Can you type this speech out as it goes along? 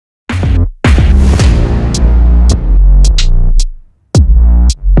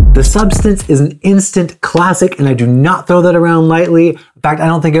The Substance is an instant classic, and I do not throw that around lightly. In fact, I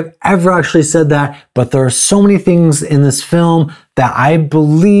don't think I've ever actually said that, but there are so many things in this film that I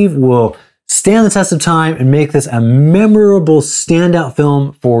believe will stand the test of time and make this a memorable standout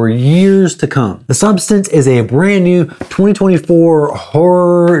film for years to come. The Substance is a brand new 2024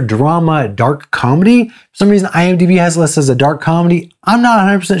 horror drama dark comedy. For some reason, IMDb has it listed as a dark comedy. I'm not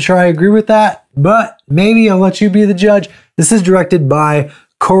 100% sure I agree with that, but maybe I'll let you be the judge. This is directed by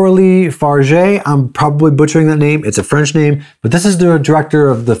Coralie Fargeat. I'm probably butchering that name. It's a French name, but this is the director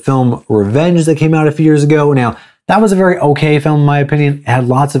of the film Revenge that came out a few years ago. Now, that was a very okay film in my opinion. It had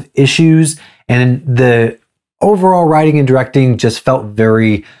lots of issues, and the overall writing and directing just felt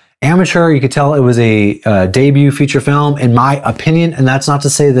very amateur. You could tell it was a debut feature film in my opinion, and that's not to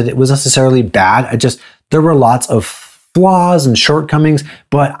say that it was necessarily bad. There were lots of flaws and shortcomings,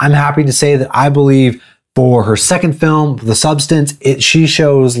 but I'm happy to say that I believe for her second film, The Substance, she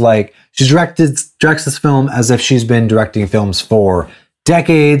shows like she directs this film as if she's been directing films for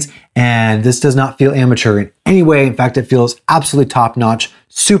decades, and this does not feel amateur in any way. In fact, it feels absolutely top-notch,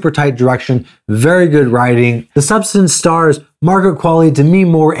 super tight direction, very good writing. The Substance stars Margaret, Qualley, Demi,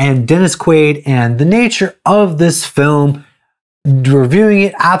 and Dennis Quaid, and the nature of this film, reviewing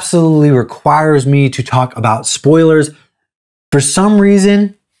it absolutely requires me to talk about spoilers. For some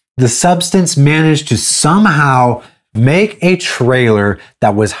reason, The Substance managed to somehow make a trailer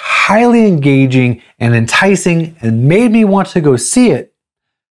that was highly engaging and enticing and made me want to go see it,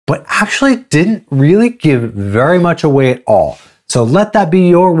 but actually didn't really give very much away at all. So let that be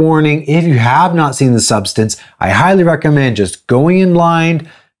your warning. If you have not seen The Substance, I highly recommend just going in blind.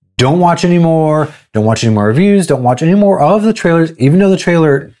 Don't watch any more. Don't watch any more reviews. Don't watch any more of the trailers, even though the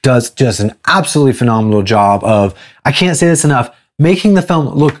trailer does just an absolutely phenomenal job of, I can't say this enough, making the film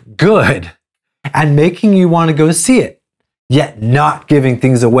look good and making you want to go see it, yet not giving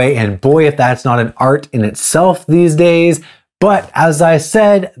things away. And boy, if that's not an art in itself these days. But as I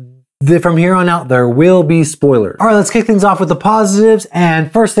said, from here on out, there will be spoilers. All right, let's kick things off with the positives.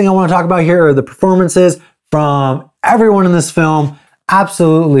 And first thing I want to talk about here are the performances from everyone in this film.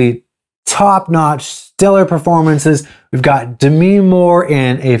 Absolutely top-notch, stellar performances. We've got Demi Moore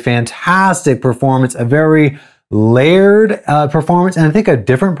in a fantastic performance, a very layered performance, and I think a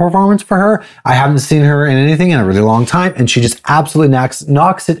different performance for her. I haven't seen her in anything in a really long time, and she just absolutely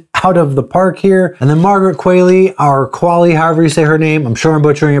knocks it out of the park here. And then Margaret Qualley, or Qualley, however you say her name, I'm sure I'm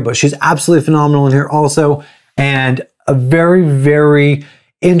butchering it, but she's absolutely phenomenal in here also. And a very, very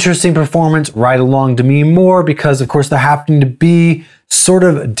interesting performance right along Demi Moore, because of course they're happening to be sort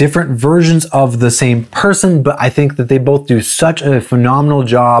of different versions of the same person, but I think that they both do such a phenomenal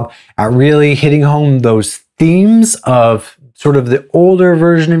job at really hitting home those themes of sort of the older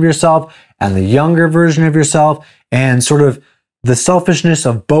version of yourself and the younger version of yourself, and sort of the selfishness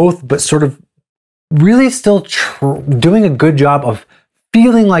of both, but sort of really still doing a good job of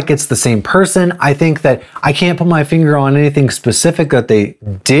feeling like it's the same person. I think that I can't put my finger on anything specific that they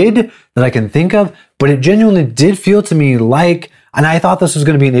did that I can think of, but it genuinely did feel to me like, and I thought this was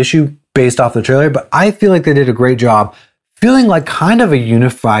going to be an issue based off the trailer, but I feel like they did a great job feeling like kind of a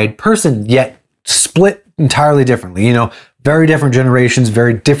unified person, yet split entirely differently, you know, very different generations,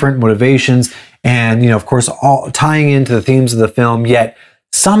 very different motivations, and, you know, of course, all tying into the themes of the film, yet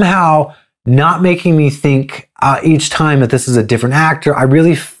somehow not making me think each time that this is a different actor. I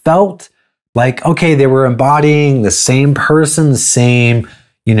really felt like, okay, they were embodying the same person, the same,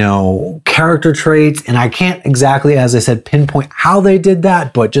 you know, character traits, and I can't exactly, as I said, pinpoint how they did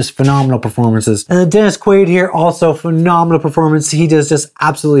that, but just phenomenal performances. And then Dennis Quaid here, also phenomenal performance. He does just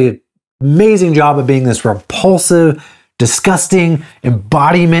absolutely amazing job of being this repulsive, disgusting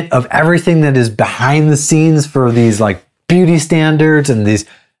embodiment of everything that is behind the scenes for these like beauty standards and these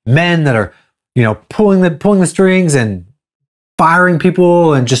men that are, you know, pulling the strings and firing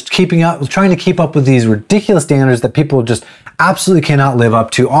people and just trying to keep up with these ridiculous standards that people just absolutely cannot live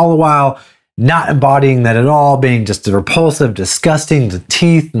up to, all the while not embodying that at all, being just the repulsive, disgusting, the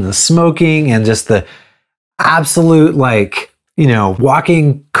teeth and the smoking and just the absolute, like, you know,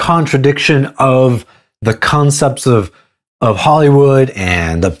 walking contradiction of the concepts of Hollywood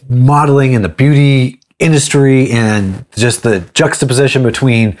and the modeling and the beauty industry, and just the juxtaposition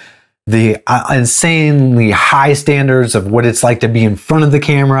between the insanely high standards of what it's like to be in front of the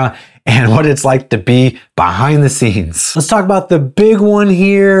camera and what it's like to be behind the scenes. Let's talk about the big one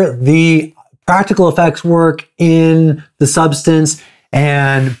here, the practical effects work in The Substance,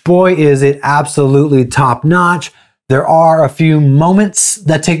 and boy, is it absolutely top-notch. There are a few moments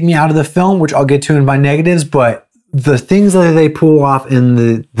that take me out of the film, which I'll get to in my negatives, but the things that they pull off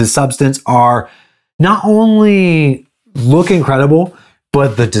in the Substance are not only look incredible,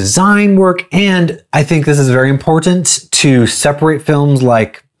 but the design work, and I think this is very important to separate films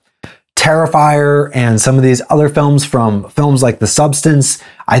like Terrifier and some of these other films from films like The Substance.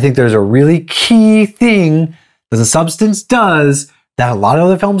 I think there's a really key thing that The Substance does that a lot of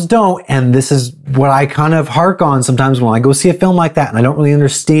other films don't, and this is what I kind of hark on sometimes when I go see a film like that and I don't really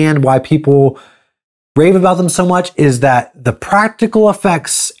understand why people rave about them so much, is that the practical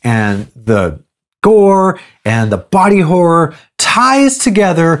effects and the gore and the body horror ties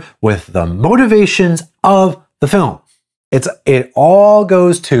together with the motivations of the film. It all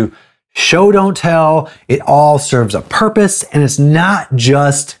goes to show, don't tell. It all serves a purpose, and it's not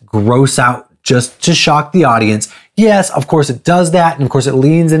just gross out just to shock the audience. Yes, of course it does that, and of course it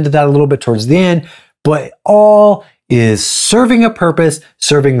leans into that a little bit towards the end, but it all is serving a purpose,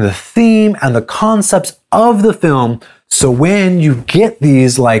 serving the theme and the concepts of the film. So when you get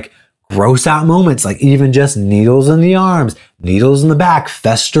these like gross out moments, like even just needles in the arms, needles in the back,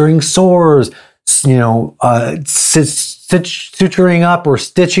 festering sores, you know, suturing up or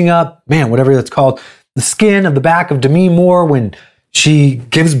stitching up, man, whatever that's called, the skin of the back of Demi Moore when she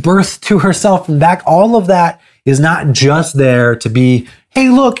gives birth to herself from back, all of that is not just there to be, hey,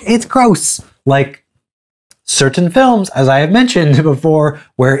 look, it's gross. Like certain films, as I have mentioned before,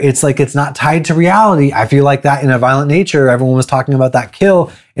 where it's like it's not tied to reality. I feel like that in A Violent Nature, everyone was talking about that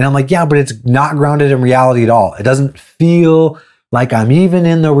kill, and I'm like, yeah, but it's not grounded in reality at all. It doesn't feel like I'm even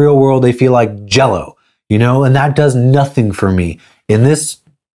in the real world. They feel like jello, you know, and that does nothing for me. In this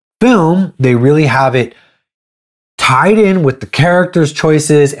film, they really have it tied in with the characters'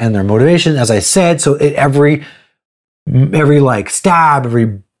 choices and their motivation, as I said. So every like stab,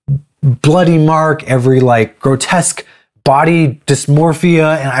 every bloody mark, every like grotesque body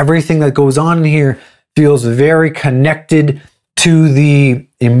dysmorphia and everything that goes on in here feels very connected to the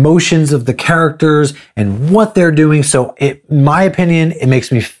emotions of the characters and what they're doing. So in my opinion, it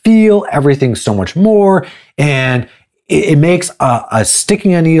makes me feel everything so much more, and it makes a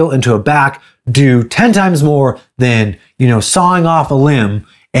sticking a needle into a back do 10 times more than, you know, sawing off a limb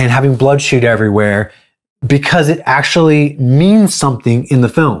and having blood shoot everywhere, because it actually means something in the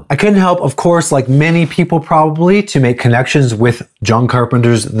film. I couldn't help, of course, like many people probably, to make connections with John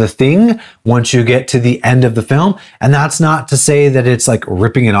Carpenter's The Thing once you get to the end of the film. And that's not to say that it's like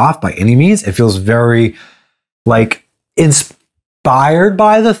ripping it off by any means. It feels very like inspired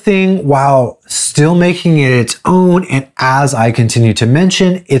by The Thing while still making it its own. And as I continue to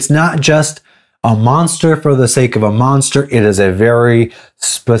mention, it's not just a monster for the sake of a monster. It is a very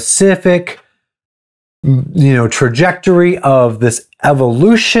specific, you know, trajectory of this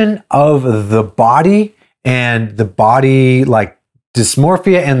evolution of the body and the body like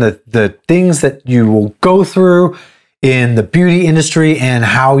dysmorphia and the things that you will go through in the beauty industry and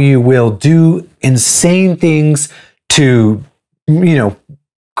how you will do insane things to, you know,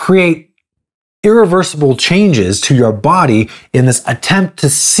 create irreversible changes to your body in this attempt to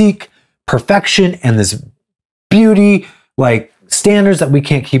seek perfection and this beauty, like standards that we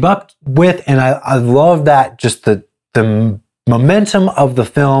can't keep up with. And I love that, just the momentum of the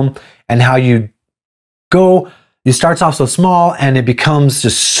film and how it starts off so small and it becomes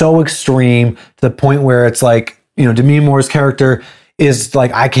just so extreme to the point where it's like, you know, Demi Moore's character is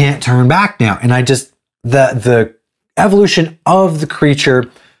like, I can't turn back now. And I just, the evolution of the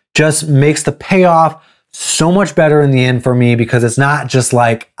creature just makes the payoff so much better in the end for me, because it's not just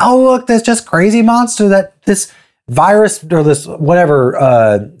like, oh, look, this just crazy monster that this virus or this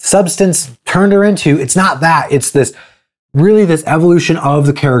whatever substance turned her into. It's not that. It's this really this evolution of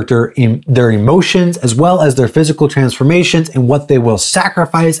the character in their emotions as well as their physical transformations and what they will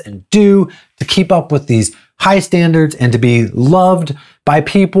sacrifice and do to keep up with these high standards and to be loved by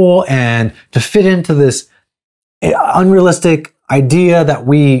people and to fit into this unrealistic idea that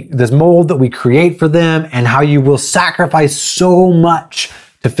this mold that we create for them, and how you will sacrifice so much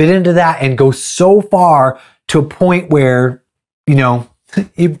to fit into that and go so far to a point where, you know,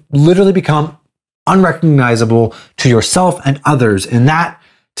 you literally become unrecognizable to yourself and others. And that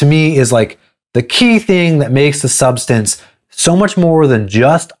to me is like the key thing that makes The Substance so much more than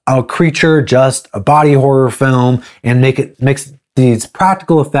just a creature, just a body horror film, and makes these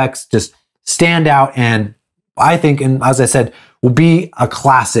practical effects just stand out, and I think, and as I said, will be a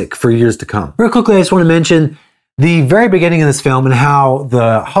classic for years to come. Real quickly, I just want to mention the very beginning of this film and how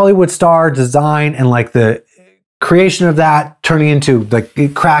the Hollywood star design and like the creation of that turning into like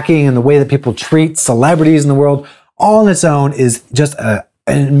cracking and the way that people treat celebrities in the world all on its own is just an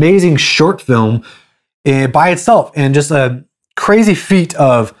amazing short film by itself, and just a crazy feat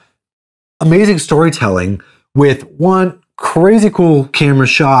of amazing storytelling with one crazy cool camera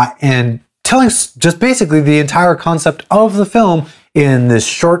shot and telling just basically the entire concept of the film in this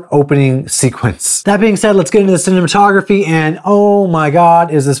short opening sequence. That being said, let's get into the cinematography, and oh my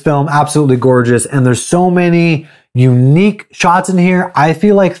God, is this film absolutely gorgeous. And there's so many unique shots in here. I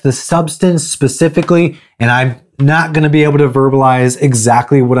feel like the substance specifically, and I'm not gonna be able to verbalize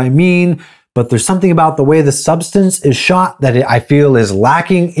exactly what I mean, but there's something about the way the substance is shot that I feel is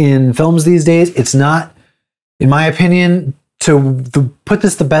lacking in films these days. It's not, in my opinion, to put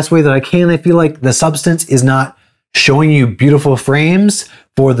this the best way that I can, I feel like the substance is not showing you beautiful frames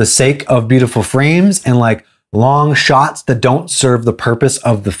for the sake of beautiful frames and like long shots that don't serve the purpose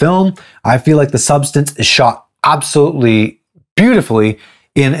of the film. I feel like the substance is shot absolutely beautifully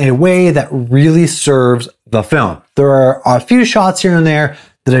in a way that really serves the film. There are a few shots here and there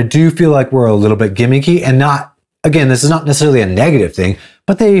that I do feel like were a little bit gimmicky, and not, again, this is not necessarily a negative thing,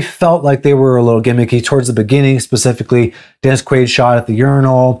 but they felt like they were a little gimmicky towards the beginning, specifically Dennis Quaid shot at the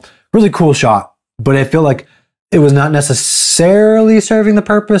urinal. Really cool shot, but I feel like it was not necessarily serving the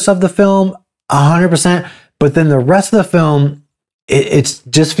purpose of the film 100%, but then the rest of the film, it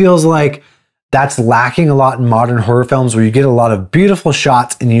just feels like that's lacking a lot in modern horror films, where you get a lot of beautiful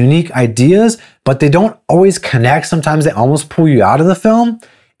shots and unique ideas, but they don't always connect. Sometimes they almost pull you out of the film,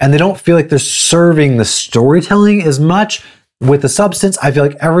 and they don't feel like they're serving the storytelling as much. With the substance, I feel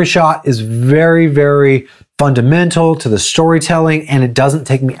like every shot is very, very fundamental to the storytelling, and it doesn't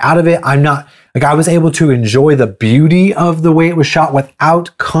take me out of it. I'm not, like, I was able to enjoy the beauty of the way it was shot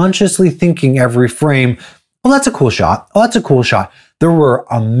without consciously thinking every frame, well, that's a cool shot. Oh, that's a cool shot. There were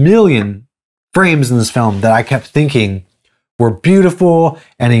a million frames in this film that I kept thinking were beautiful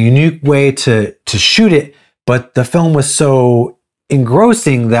and a unique way to shoot it, but the film was so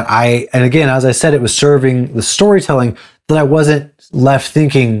engrossing that and again, as I said, it was serving the storytelling, that I wasn't left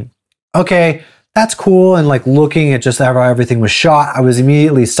thinking, okay, that's cool, and like looking at just how everything was shot. I was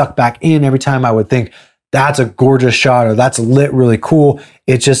immediately sucked back in every time I would think, that's a gorgeous shot, or that's lit really cool.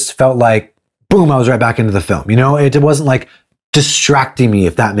 It just felt like, boom, I was right back into the film. You know, it wasn't like distracting me,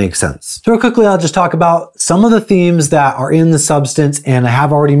 if that makes sense. So real quickly, I'll just talk about some of the themes that are in the substance, and I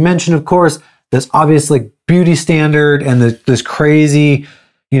have already mentioned, of course, this obvious like beauty standard and this crazy,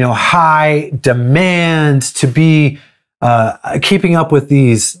 you know, high demand to be keeping up with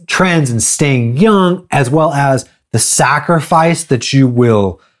these trends and staying young, as well as the sacrifice that you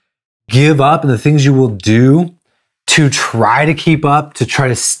will give up and the things you will do to try to keep up, to try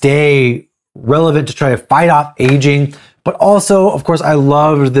to stay relevant, to try to fight off aging. But also, of course, I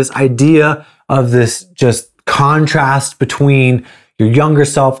loved this idea of this just contrast between your younger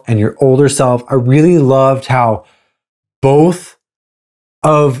self and your older self. I really loved how both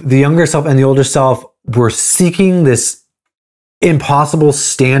of the younger self and the older self were seeking this impossible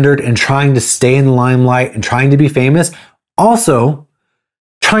standard and trying to stay in the limelight and trying to be famous. Also,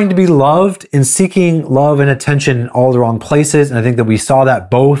 trying to be loved and seeking love and attention in all the wrong places. And I think that we saw that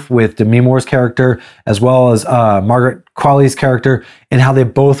both with Demi Moore's character as well as Margaret Qualley's character, and how they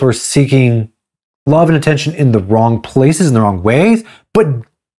both were seeking love and attention in the wrong places, in the wrong ways, but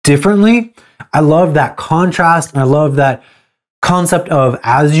differently. I love that contrast, and I love that concept of,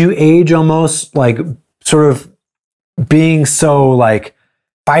 as you age, almost like sort of being so like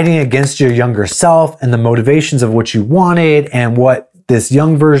fighting against your younger self and the motivations of what you wanted and what this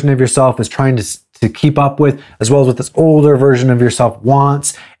young version of yourself is trying to keep up with, as well as what this older version of yourself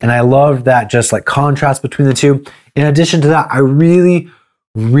wants. And I love that just like contrast between the two. In addition to that, I really,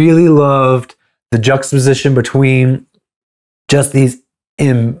 really loved the juxtaposition between just these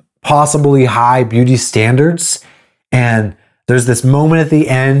impossibly high beauty standards. And there's this moment at the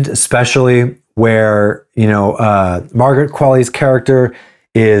end, especially where, you know, Margaret Qualley's character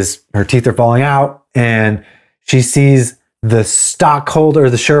her teeth are falling out, and she sees the stockholder,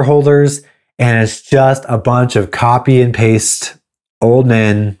 the shareholders, and it's just a bunch of copy and paste old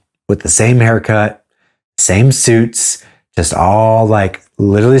men with the same haircut, same suits, just all like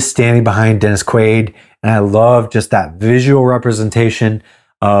literally standing behind Dennis Quaid. And I love just that visual representation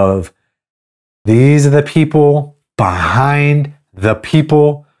of these are the people behind the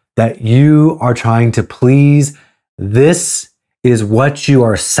people that you are trying to please. This is what you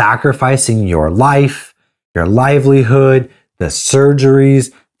are sacrificing: your life, your livelihood, the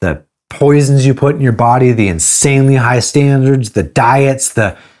surgeries, the poisons you put in your body, the insanely high standards, the diets,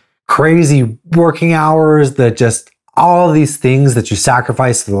 the crazy working hours, just all of these things that you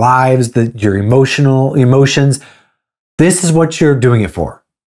sacrifice, the lives, your emotions. This is what you're doing it for,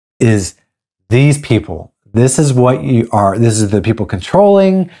 is these people. This is what you are. This is the people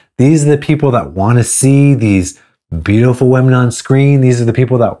controlling. These are the people that want to see these beautiful women on screen. These are the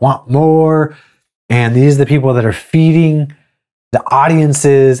people that want more. And these are the people that are feeding the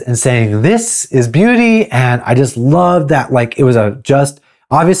audiences and saying, this is beauty. And I just love that, like, it was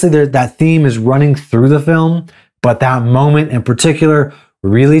obviously that theme is running through the film, but that moment in particular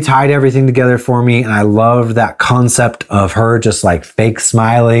really tied everything together for me. And I loved that concept of her just like fake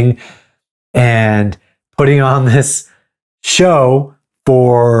smiling and putting on this show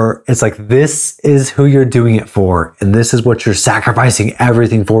it's like, this is who you're doing it for. And this is what you're sacrificing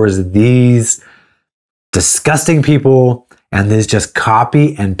everything for, is these disgusting people. And this just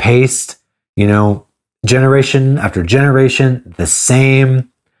copy and paste, generation after generation, the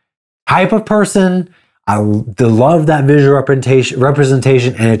same type of person. I love that visual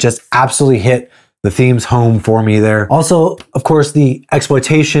representation, and it just absolutely hit the themes home for me there. Also, of course, the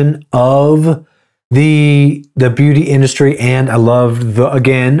exploitation of the beauty industry, and I loved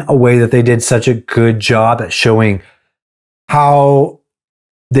again, a way that they did such a good job at showing how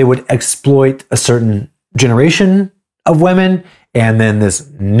they would exploit a certain generation of women, and then this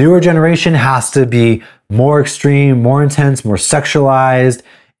newer generation has to be more extreme, more intense, more sexualized,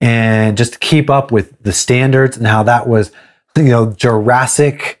 and just to keep up with the standards, and how that was,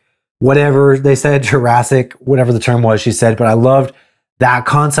 Jurassic, whatever they said, Jurassic, whatever the term was she said. But I loved that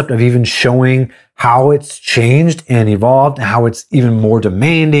concept of even showing how it's changed and evolved, and how it's even more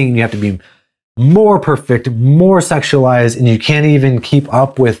demanding. You have to be more perfect, more sexualized, and you can't even keep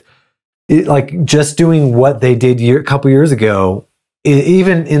up with it, like just doing what they did a couple years ago.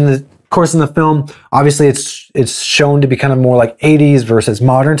 Even in the course in the film, obviously it's shown to be kind of more like 80s versus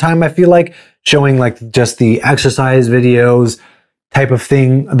modern time. I feel like showing like just the exercise videos type of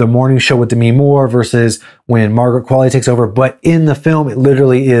thing, the morning show with Demi versus when Margaret Qualley takes over. But in the film, it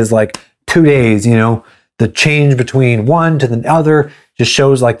literally is like 2 days, the change between one to the other just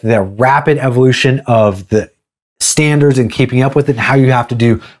shows like the rapid evolution of the standards and keeping up with it, and how you have to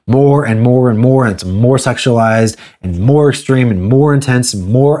do more and more and more, and it's more sexualized and more extreme and more intense and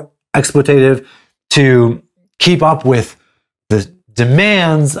more exploitative to keep up with the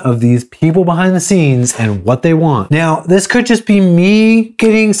demands of these people behind the scenes and what they want. Now, this could just be me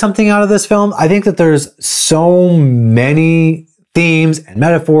getting something out of this film. I think that there's so many themes and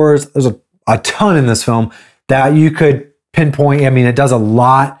metaphors. There's a ton in this film that you could pinpoint. I mean, it does a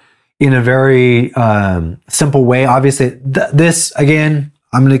lot in a very simple way. Obviously, this, again,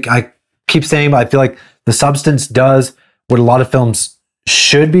 I keep saying, but I feel like the substance does what a lot of films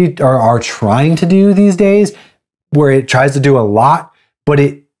should be or are trying to do these days, where it tries to do a lot, but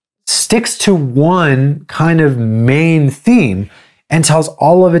it sticks to one kind of main theme and tells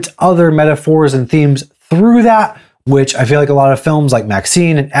all of its other metaphors and themes through that, which I feel like a lot of films like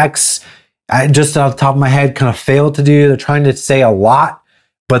Maxine and X, just off the top of my head, kind of failed to do. They're trying to say a lot,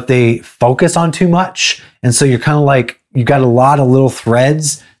 but they focus on too much. And so you're kind of like, you got a lot of little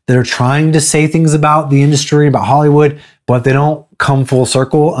threads that are trying to say things about the industry, about Hollywood, but they don't come full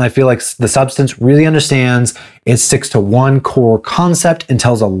circle. And I feel like the substance really understands, it sticks to one core concept and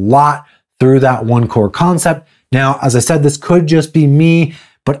tells a lot through that one core concept. Now, as I said, this could just be me,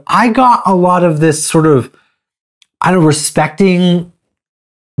 but I got a lot of this sort of, respecting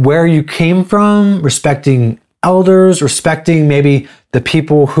where you came from, respecting elders, respecting maybe the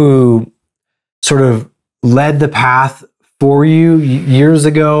people who sort of led the path for you years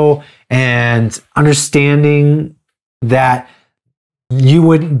ago, and understanding that you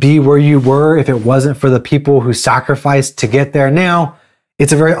wouldn't be where you were if it wasn't for the people who sacrificed to get there. Now,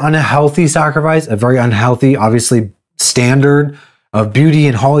 it's a very unhealthy sacrifice, a very unhealthy, obviously, standard of beauty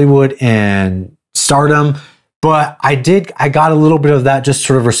in Hollywood and stardom. But I got a little bit of that, just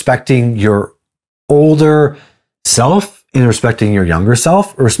sort of respecting your older self and respecting your younger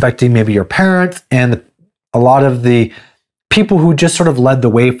self, respecting maybe your parents and a lot of the people who just sort of led the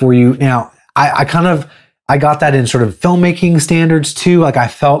way for you. Now, I got that in sort of filmmaking standards too. Like, I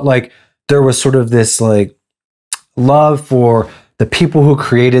felt like there was sort of this like love for the people who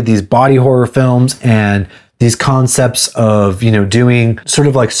created these body horror films and these concepts of, doing sort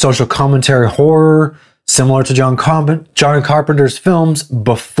of like social commentary horror, similar to John Carpenter's films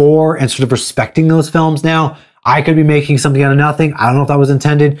before, and sort of respecting those films. Now, I could be making something out of nothing. I don't know if that was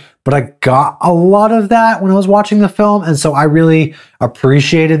intended, but I got a lot of that when I was watching the film. And so I really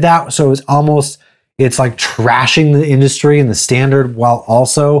appreciated that. So it's like trashing the industry and the standard, while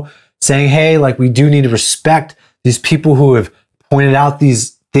also saying, hey, like, we do need to respect these people who have pointed out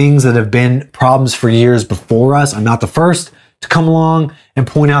these things that have been problems for years before us. I'm not the first to come along and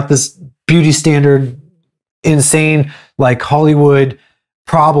point out this beauty standard, insane, like Hollywood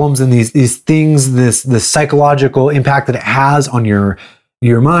problems and these things, this psychological impact that it has on your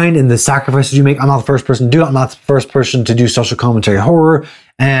mind and the sacrifices you make. I'm not the first person to do it. I'm not the first person to do social commentary horror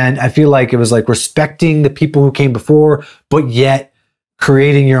And I feel like it was like respecting the people who came before, but yet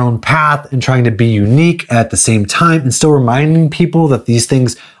creating your own path and trying to be unique at the same time, and still reminding people that these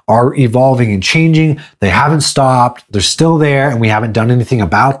things are evolving and changing. They haven't stopped. They're still there, and we haven't done anything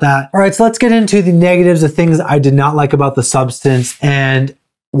about that. All right, so let's get into the negatives, the things I did not like about the substance. And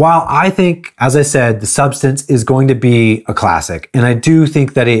while I think, as I said, the substance is going to be a classic, and I do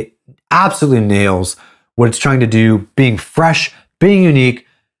think that it absolutely nails what it's trying to do, being fresh, being unique,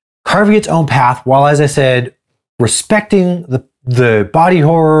 carving its own path, while, as I said, respecting the body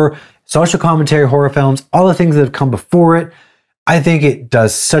horror, social commentary horror films, all the things that have come before it. I think it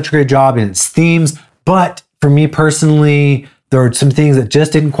does such a great job in its themes, but for me personally, there are some things that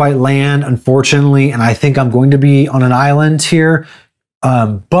just didn't quite land, unfortunately, and I think I'm going to be on an island here.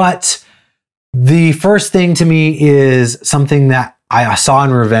 But the first thing to me is something that I saw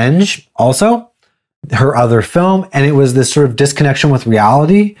in Revenge also, her other film, and it was this sort of disconnection with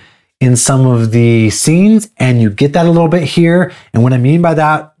reality in some of the scenes, and you get that a little bit here. And what I mean by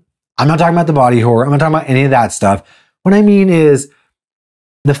that, I'm not talking about the body horror, I'm not talking about any of that stuff. What I mean is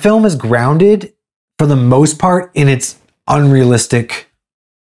the film is grounded for the most part in its unrealistic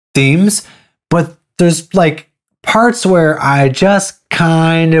themes, but there's like parts where I just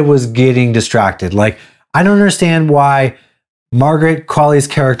kind of was getting distracted. Like, I don't understand why Margaret Qualley's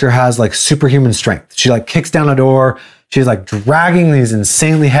character has like superhuman strength. She like kicks down a door. She's like dragging these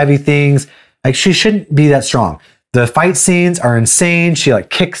insanely heavy things. Like, she shouldn't be that strong. The fight scenes are insane. She like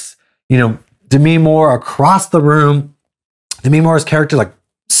kicks, Demi Moore across the room. Demi Moore's character like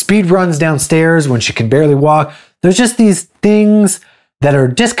speed runs downstairs when she can barely walk. There's just these things that are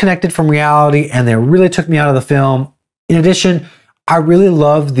disconnected from reality, and they really took me out of the film. In addition, I really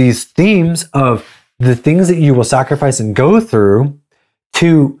love these themes of the things that you will sacrifice and go through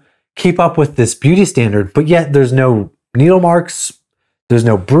to keep up with this beauty standard, but yet there's no needle marks, there's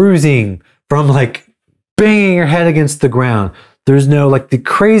no bruising from like banging your head against the ground. There's no like the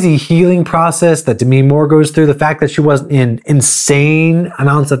crazy healing process that Demi Moore goes through. The fact that she wasn't in insane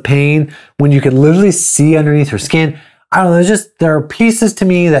amounts of pain when you could literally see underneath her skin. I don't know, there are pieces to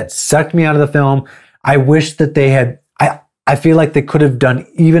me that sucked me out of the film. I wish that they had, I feel like they could have done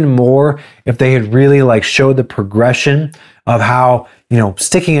even more if they had really like showed the progression of how,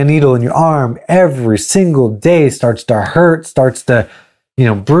 sticking a needle in your arm every single day starts to hurt, starts to,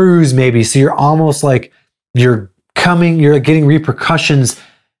 bruise maybe. So you're almost like you're getting repercussions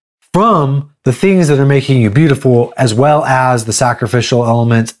from the things that are making you beautiful, as well as the sacrificial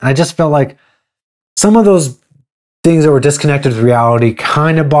elements. And I just felt like some of those things that were disconnected with reality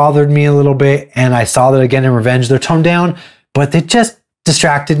kind of bothered me a little bit. And I saw that again in Revenge. They're toned down, but they just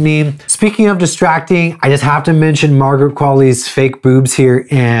distracted me. Speaking of distracting, I just have to mention Margaret Qualley's fake boobs here.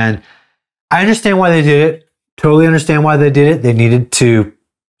 And I understand why they did it. Totally understand why they did it. They needed to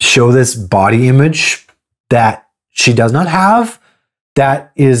show this body image that she does not have.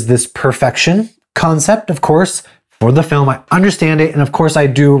 That is this perfection concept, of course, for the film. I understand it. And of course, I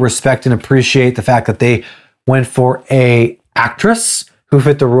do respect and appreciate the fact that they went for an actress who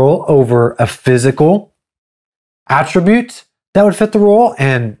fit the role over a physical attribute that would fit the role.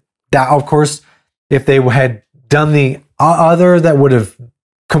 And that, of course, if they had done the other, that would have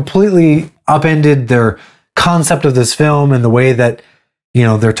completely upended their concept of this film and the way that,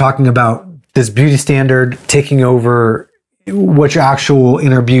 they're talking about this beauty standard taking over what your actual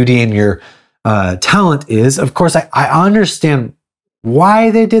inner beauty and your talent is. Of course, I understand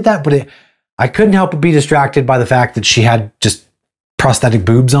why they did that, but I couldn't help but be distracted by the fact that she had just prosthetic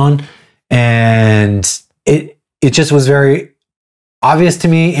boobs on, and it just was very obvious to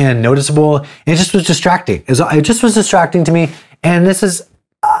me and noticeable. And it just was distracting. It just was distracting to me. And this is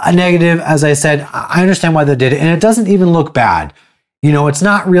a negative, as I said. I understand why they did it, and it doesn't even look bad. It's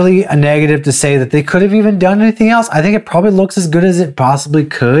not really a negative to say that they could have even done anything else. I think it probably looks as good as it possibly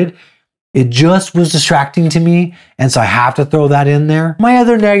could. It just was distracting to me, and so I have to throw that in there. My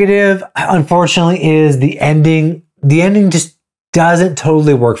other negative, unfortunately, is the ending. The ending just doesn't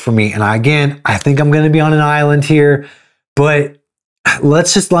totally work for me. And I think I'm going to be on an island here, but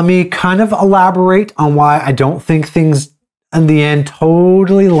let me kind of elaborate on why I don't think things in the end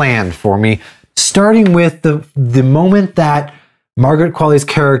totally land for me. Starting with the moment that Margaret Qualley's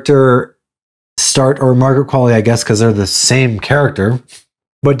character or Margaret Qualley, I guess, because they're the same character,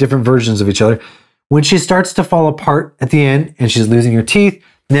 but different versions of each other. When she starts to fall apart at the end and she's losing her teeth.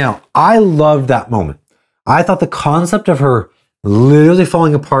 Now, I loved that moment. I thought the concept of her literally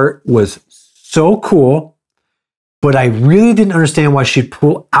falling apart was so cool, but I really didn't understand why she'd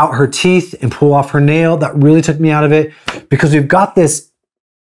pull out her teeth and pull off her nail. That really took me out of it, because we've got this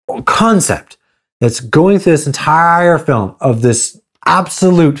concept that's going through this entire film of this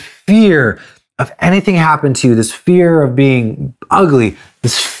absolute fear of anything happening to you, this fear of being ugly,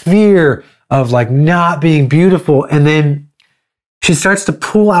 this fear of like not being beautiful. And then she starts to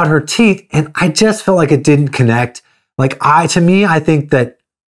pull out her teeth, and I just felt like it didn't connect. Like to me, I think that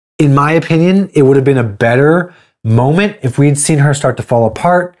in my opinion, it would have been a better moment if we'd seen her start to fall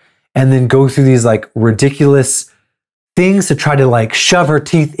apart and then go through these like ridiculous things to try to like shove her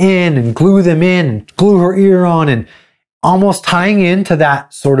teeth in and glue them in and glue her ear on, and almost tying into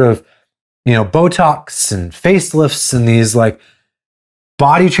that sort of, you know, Botox and facelifts and these like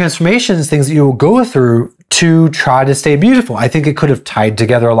body transformations, things that you will go through to try to stay beautiful. I think it could have tied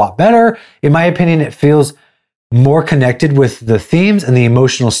together a lot better. In my opinion, it feels more connected with the themes and the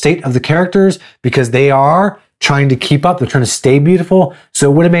emotional state of the characters because they are trying to keep up. They're trying to stay beautiful.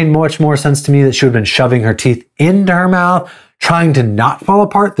 So it would have made much more sense to me that she would have been shoving her teeth into her mouth, trying to not fall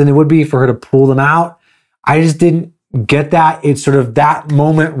apart than it would be for her to pull them out. I just didn't get that. It's sort of that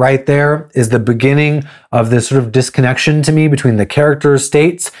moment right there is the beginning of this sort of disconnection to me between the character's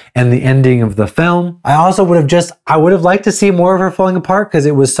states and the ending of the film. I also would have liked to see more of her falling apart because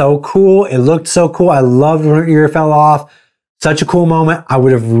it was so cool. It looked so cool. I loved when her ear fell off. Such a cool moment. I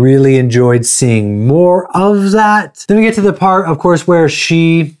would have really enjoyed seeing more of that. Then we get to the part, of course, where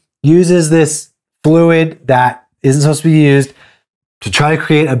she uses this fluid that isn't supposed to be used to try to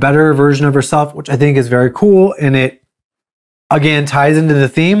create a better version of herself, which I think is very cool. And it, again, ties into the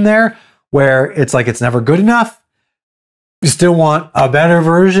theme there where it's like it's never good enough. You still want a better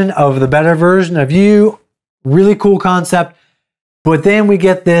version of the better version of you. Really cool concept. But then we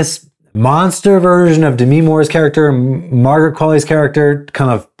get this monster version of Demi Moore's character, Margaret Qualley's character, kind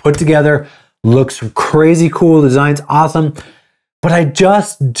of put together. Looks crazy cool. Design's awesome. But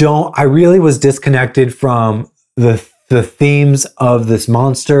I really was disconnected from the themes of this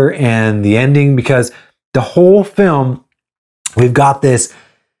monster and the ending, because the whole film, we've got this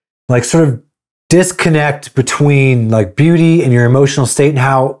like sort of disconnect between like beauty and your emotional state, and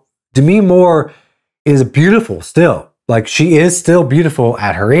how Demi Moore is beautiful still. Like she is still beautiful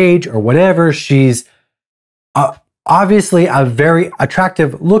at her age or whatever. She's obviously a very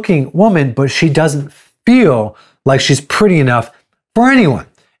attractive looking woman, but she doesn't feel like she's pretty enough for anyone.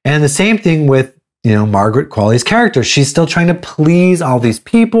 And the same thing with, you know, Margaret Qualley's character. She's still trying to please all these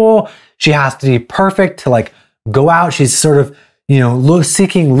people. She has to be perfect to like go out. She's sort of, you know,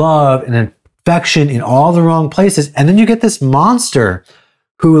 seeking love and affection in all the wrong places. And then you get this monster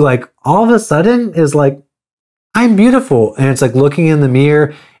who like all of a sudden is like, I'm beautiful. And it's like looking in the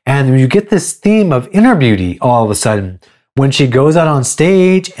mirror, and you get this theme of inner beauty all of a sudden when she goes out on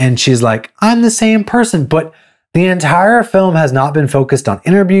stage and she's like, I'm the same person. But the entire film has not been focused on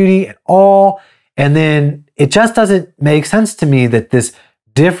inner beauty at all. And then it just doesn't make sense to me that this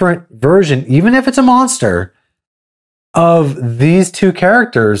different version, even if it's a monster, of these two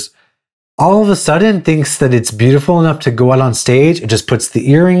characters all of a sudden thinks that it's beautiful enough to go out on stage. It just puts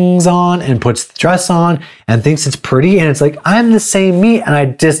the earrings on and puts the dress on and thinks it's pretty. And it's like, I'm the same me. And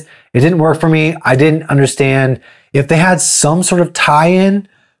it didn't work for me. I didn't understand. If they had some sort of tie-in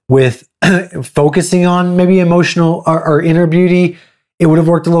with focusing on maybe emotional or inner beauty, it would have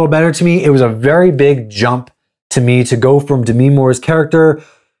worked a little better to me. It was a very big jump to me to go from Demi Moore's character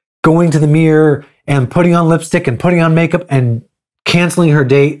going to the mirror and putting on lipstick and putting on makeup and canceling her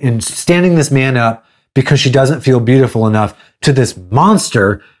date and standing this man up because she doesn't feel beautiful enough, to this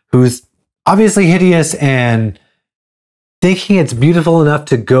monster who's obviously hideous and thinking it's beautiful enough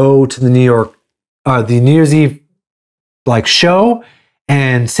to go to the New Year's Eve like show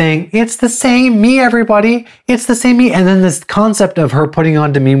and saying, it's the same me, everybody. It's the same me. And then this concept of her putting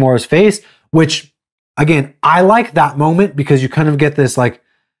on Demi Moore's face, which again, I like that moment because you kind of get this like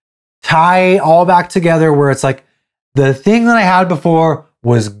tie all back together where it's like, the thing that I had before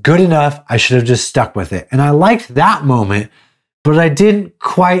was good enough. I should have just stuck with it. And I liked that moment, but I didn't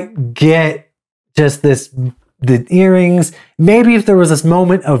quite get just the earrings. Maybe if there was this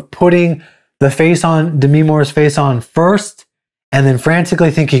moment of putting the face on, Demi Moore's face on first, and then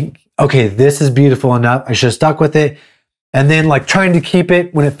frantically thinking, okay, this is beautiful enough. I should have stuck with it. And then like trying to keep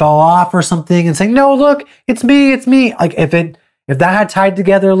it when it fell off or something and saying, no, look, it's me, it's me. Like if that had tied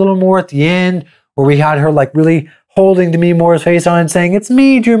together a little more at the end, where we had her like really holding Demi Moore's face on and saying, it's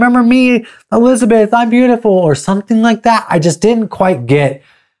me, do you remember me, Elizabeth, I'm beautiful, or something like that. I just didn't quite get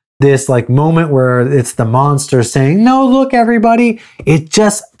this like moment where it's the monster saying, no, look, everybody. It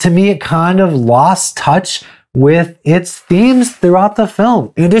just, to me, it kind of lost touch with its themes throughout the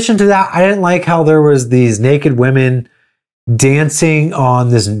film. In addition to that, I didn't like how there was these naked women dancing on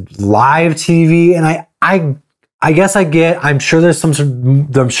this live TV. And I guess I'm sure there's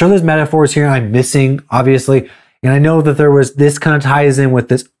there's metaphors here I'm missing, obviously. And I know that this kind of ties in with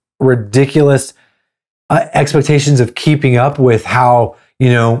this ridiculous expectations of keeping up with how,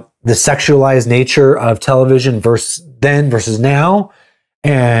 the sexualized nature of television versus now,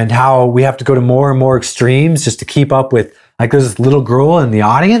 and how we have to go to more and more extremes just to keep up with, like, there's this little girl in the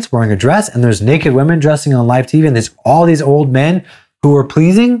audience wearing a dress, and there's naked women dressing on live TV, and there's all these old men who are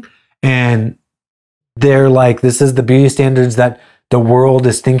pleasing, and they're like, this is the beauty standards that the world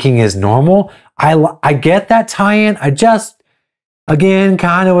is thinking is normal. I get that tie-in. I just, again,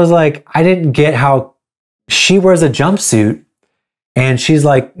 kind of was like, I didn't get how she wears a jumpsuit and she's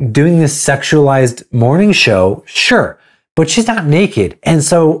like doing this sexualized morning show. Sure, but she's not naked. And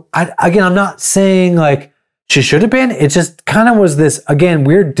so, I'm not saying like she should have been. It just kind of was this, again,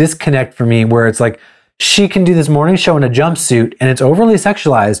 weird disconnect for me where it's like she can do this morning show in a jumpsuit and it's overly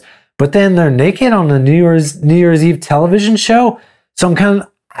sexualized, but then they're naked on the New Year's Eve television show. So I'm kind of,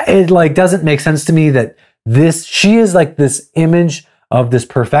 it like doesn't make sense to me that she is like this image of this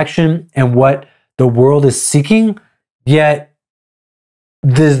perfection and what the world is seeking, yet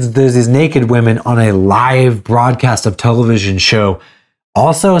there's these naked women on a live broadcast of television show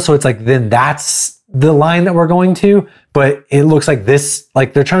also. So it's like, then that's the line that we're going to, but it looks like this,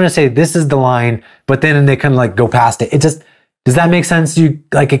 like they're trying to say this is the line, but then they kind of like go past it. It just, does that make sense?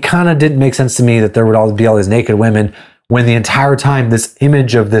 It kind of didn't make sense to me that there would be all these naked women when the entire time this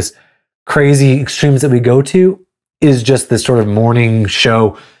image of this crazy extremes that we go to is just this sort of morning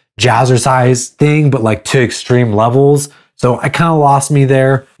show jazzercise thing, but like to extreme levels. So I kind of lost me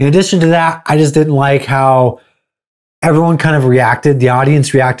there. In addition to that, I just didn't like how everyone kind of reacted. The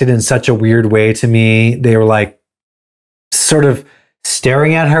audience reacted in such a weird way to me. They were like sort of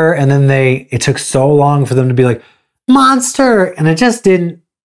staring at her, and then it took so long for them to be like, monster. And it just didn't,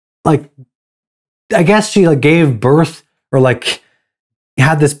 like, I guess she like gave birth or like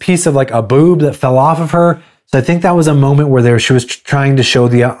had this piece of like a boob that fell off of her. So I think that was a moment where she was trying to show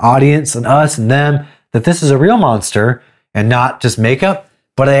the audience and us and them that this is a real monster and not just makeup.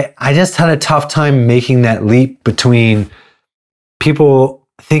 But I just had a tough time making that leap between people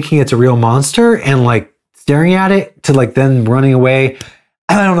thinking it's a real monster and like staring at it to like then running away.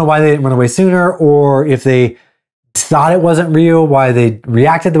 I don't know why they didn't run away sooner, or if they thought it wasn't real, why they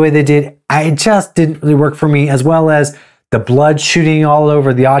reacted the way they did. It just didn't really work for me, as well as the blood shooting all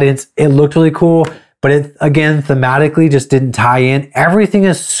over the audience. It looked really cool, but it, again, thematically just didn't tie in. Everything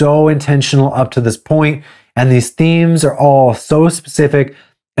is so intentional up to this point, and these themes are all so specific,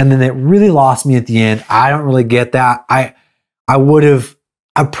 and then it really lost me at the end. I don't really get that. I would have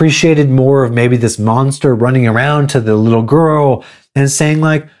appreciated more of maybe this monster running around to the little girl and saying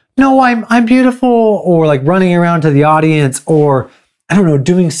like, no, I'm beautiful, or like running around to the audience, or I don't know,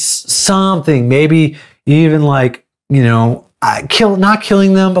 doing something, maybe even like, not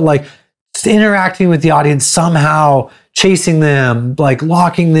killing them, but like just interacting with the audience somehow, chasing them, like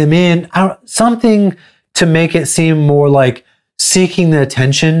locking them in, something to make it seem more like seeking the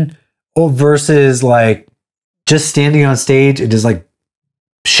attention versus like just standing on stage and just like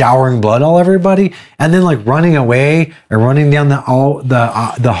showering blood all everybody, and then like running away or running down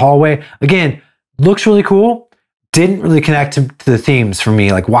the hallway. Again, looks really cool. Didn't really connect to the themes for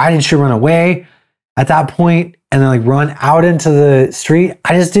me. Like, why did she run away at that point and then like run out into the street?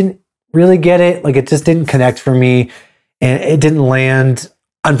 I just didn't really get it. Like, it just didn't connect for me, and it didn't land,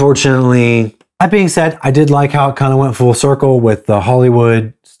 unfortunately. That being said, I did like how it kind of went full circle with the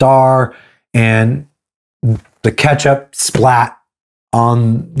Hollywood star and the ketchup splat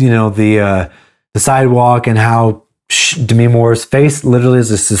on, the sidewalk, and how Demi Moore's face literally is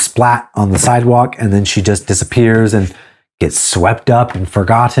just a splat on the sidewalk, and then she just disappears and gets swept up and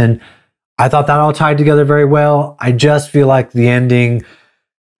forgotten. I thought that all tied together very well. I just feel like the ending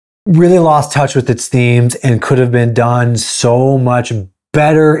really lost touch with its themes and could have been done so much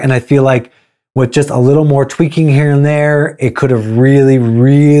better. And I feel like with just a little more tweaking here and there, it could have really,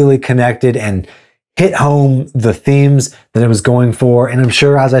 really connected and hit home the themes that it was going for. And I'm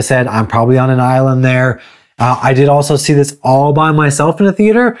sure, as I said, I'm probably on an island there. I did also see this all by myself in a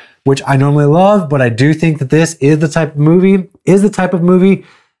theater, which I normally love, but I do think that this is the type of movie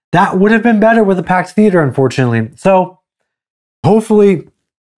that would have been better with a packed theater, unfortunately. So hopefully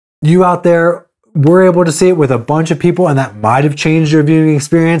you out there were able to see it with a bunch of people, and that might have changed your viewing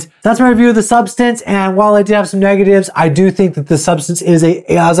experience. That's my review of The Substance, and while I did have some negatives, I do think that The Substance is,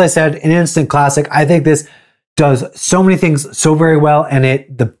 as I said, an instant classic. I think this does so many things so very well, and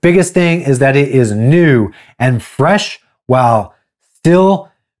the biggest thing is that it is new and fresh while still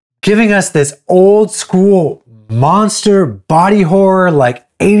giving us this old school monster body horror, like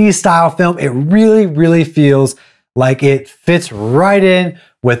 80s style film. It really, really feels like it fits right in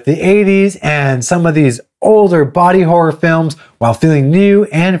with the 80s and some of these older body horror films while feeling new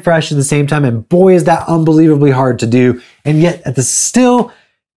and fresh at the same time. And boy, is that unbelievably hard to do. And yet at the still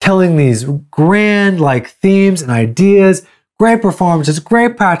telling these grand like themes and ideas, great performances,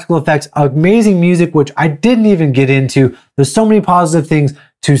 great practical effects, amazing music, which I didn't even get into. There's so many positive things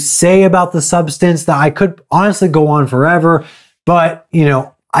to say about The Substance that I could honestly go on forever. But, you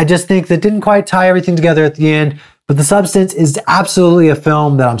know, I just think that didn't quite tie everything together at the end. But The Substance is absolutely a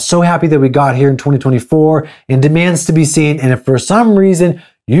film that I'm so happy that we got here in 2024 and demands to be seen. And if for some reason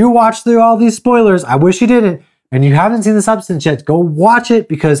you watched through all these spoilers, I wish you didn't, and you haven't seen The Substance yet, go watch it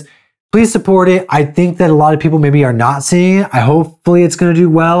because please support it. I think that a lot of people maybe are not seeing it. Hopefully it's going to do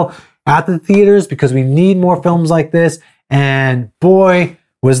well at the theaters because we need more films like this. And boy,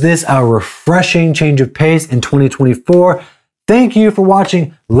 was this a refreshing change of pace in 2024. Thank you for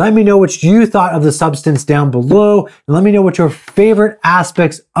watching. Let me know what you thought of The Substance down below. And let me know what your favorite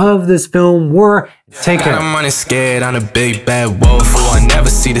aspects of this film were. Take care. I'm running scared, I'm a big bad wolf. Oh, I never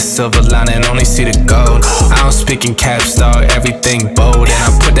see the silver lining, only see the gold. I don't speak in caps, dog, everything bold. And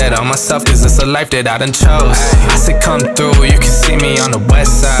I put that on myself cause it's a life that I done chose. I said come through, you can see me on the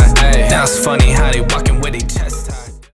west side. Now it's funny how